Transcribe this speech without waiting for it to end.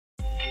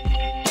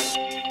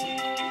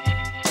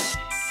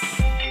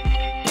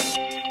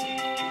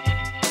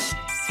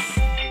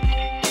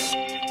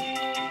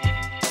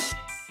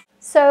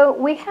So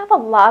we have a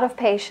lot of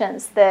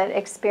patients that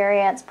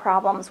experience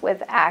problems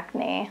with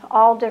acne,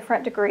 all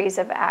different degrees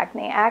of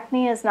acne.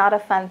 Acne is not a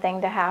fun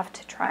thing to have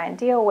to try and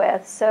deal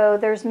with, so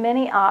there's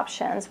many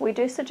options. We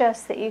do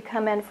suggest that you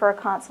come in for a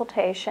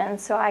consultation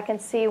so I can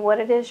see what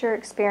it is you're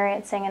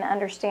experiencing and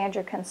understand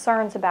your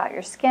concerns about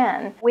your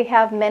skin. We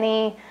have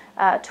many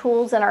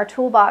tools in our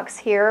toolbox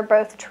here,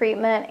 both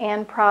treatment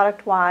and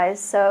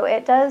product-wise, so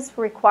it does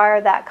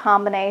require that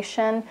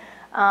combination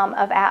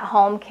of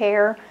at-home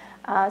care.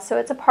 So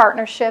it's a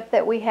partnership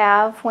that we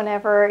have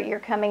whenever you're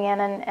coming in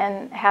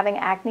and having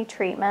acne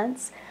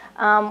treatments.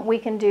 We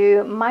can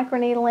do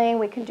microneedling,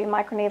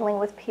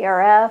 with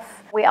PRF.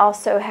 We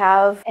also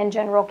have, in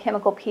general,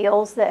 chemical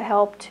peels that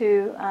help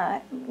to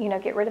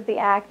get rid of the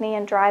acne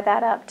and dry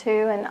that up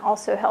too, and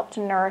also help to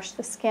nourish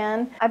the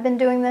skin. I've been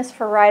doing this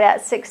for right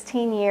at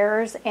 16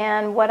 years,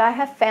 and what I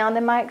have found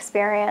in my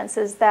experience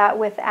is that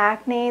with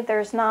acne,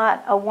 there's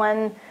not a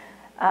one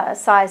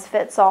size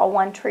fits all,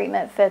 one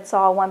treatment fits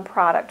all, one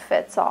product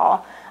fits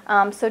all.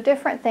 So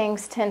different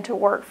things tend to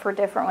work for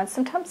different ones.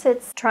 Sometimes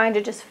it's trying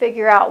to just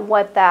figure out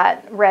what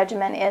that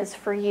regimen is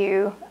for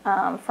you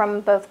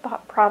from both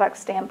product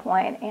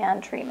standpoint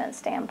and treatment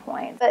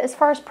standpoint. But as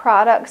far as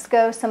products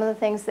go, some of the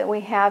things that we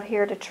have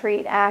here to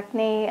treat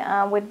acne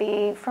would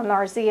be from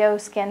our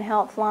Zeo Skin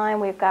Health line.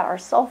 We've got our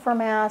sulfur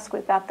mask,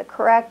 we've got the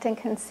Correct and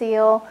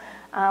Conceal,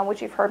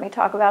 which you've heard me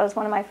talk about as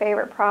one of my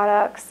favorite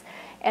products.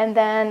 And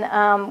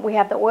then we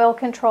have the oil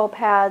control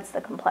pads,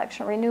 the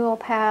complexion renewal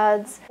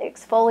pads, the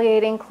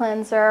exfoliating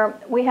cleanser.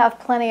 We have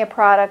plenty of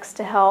products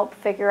to help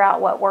figure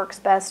out what works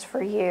best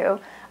for you.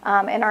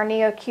 In our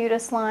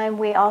NeoCutis line,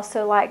 we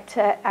also like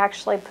to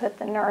actually put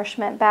the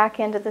nourishment back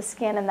into the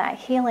skin and that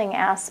healing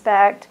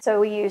aspect. So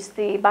we use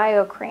the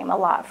Bio Cream a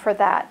lot for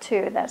that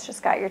too. That's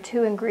just got your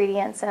 2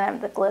 ingredients in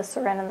it, the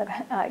glycerin and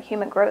the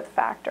human growth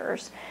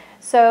factors.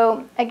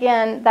 So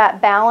again,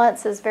 that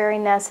balance is very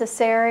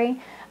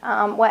necessary.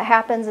 What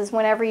happens is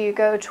whenever you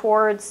go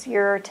towards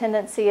your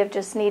tendency of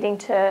just needing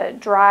to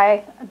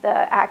dry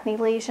the acne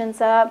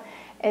lesions up,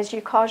 is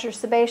you cause your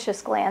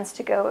sebaceous glands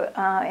to go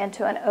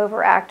into an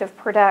overactive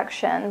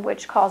production,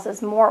 which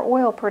causes more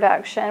oil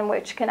production,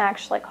 which can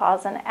actually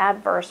cause an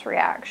adverse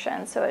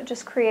reaction. So it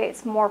just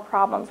creates more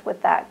problems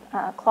with that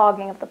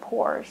clogging of the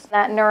pores.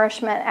 That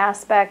nourishment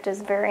aspect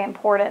is very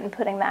important in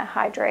putting that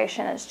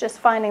hydration. It's just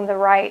finding the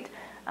right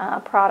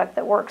product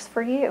that works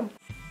for you.